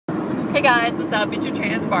Hey guys, what's up? It's your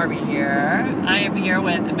Trans Barbie here. I am here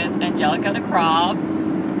with Miss Angelica the Croft.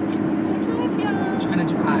 Trying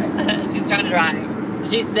to drive. She's trying to drive.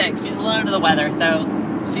 She's sick. She's a little under the weather, so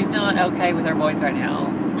she's not okay with her voice right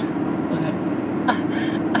now.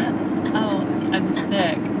 Oh, I'm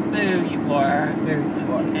sick. Boo, you whore. Boo, you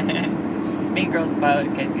whore. Mean Girls quote,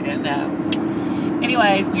 in case you didn't know.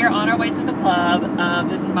 Anyways, we are on our way to the club.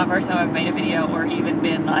 This is my first time I've made a video or even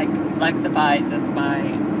been like Lexified since my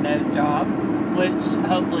nose job, which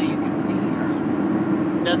hopefully you can see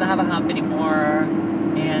here. Doesn't have a hump anymore,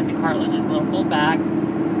 and the cartilage is a little pulled back.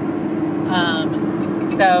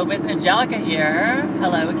 So Miss Angelica here,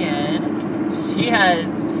 hello again. She has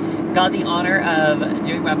got the honor of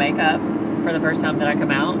doing my makeup for the first time that I come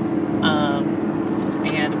out,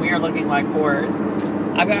 and we are looking like whores.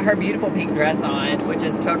 I've got her beautiful pink dress on, which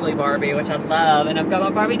is totally Barbie, which I love. And I've got my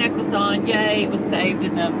Barbie necklace on. Yay, it was saved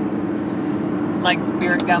in the, like,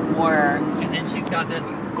 Spirit Gum War. And then she's got this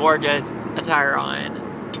gorgeous attire on.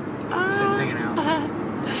 She's hanging out.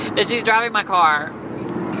 And she's driving my car.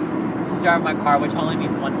 She's driving my car, which only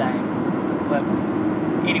means one thing.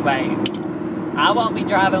 Whoops. Anyways, I won't be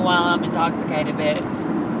driving while I'm intoxicated,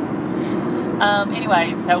 bitch.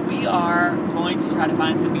 Anyways, so we are going to try to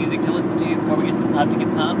find some music to listen to before we get to the club to get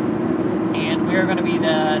pumped. And we are going to be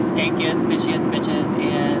the skankiest, fishiest bitches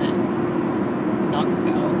in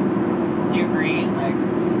Knoxville. Do you agree? I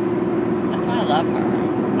agree. That's why I love her.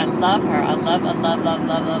 I love her. I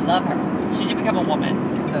love her. She should become a woman.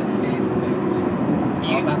 It's a face, bitch. It's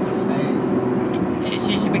all about the face.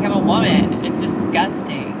 She should become a woman. It's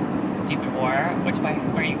disgusting. Stupid whore. Which way?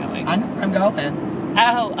 Where are you going? I know where I'm going.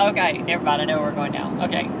 Oh, okay. Never mind. I know where we're going now.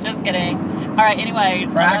 Okay, just kidding. Alright, anyways.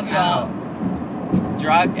 Cracked out.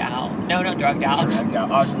 Drugged out. No, not drugged out. Drugged out.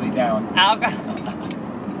 Actually down. Alcohol.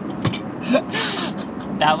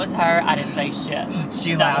 That was her. I didn't say shit.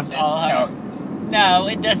 She That laughed. was all It her. counts. No,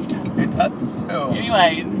 it does not. It does too.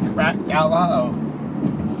 Anyways. Cracked out low.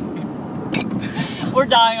 We're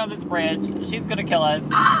dying on this bridge. She's gonna kill us.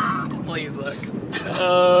 Please look.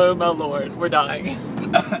 Oh my lord. We're dying.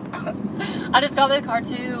 I just got the car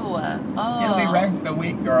too. Oh. It'll be wrecked in a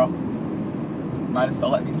week, girl. Might as well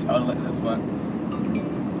let me total it this one.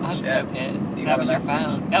 I'm Shit. so pissed. You That got was a your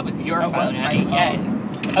message? phone. That was your That phone, was my honey. phone.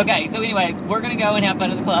 Yes. Okay, so anyways, we're gonna go and have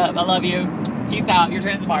fun at the club. I love you. Peace out. Your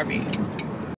Trans Barbie.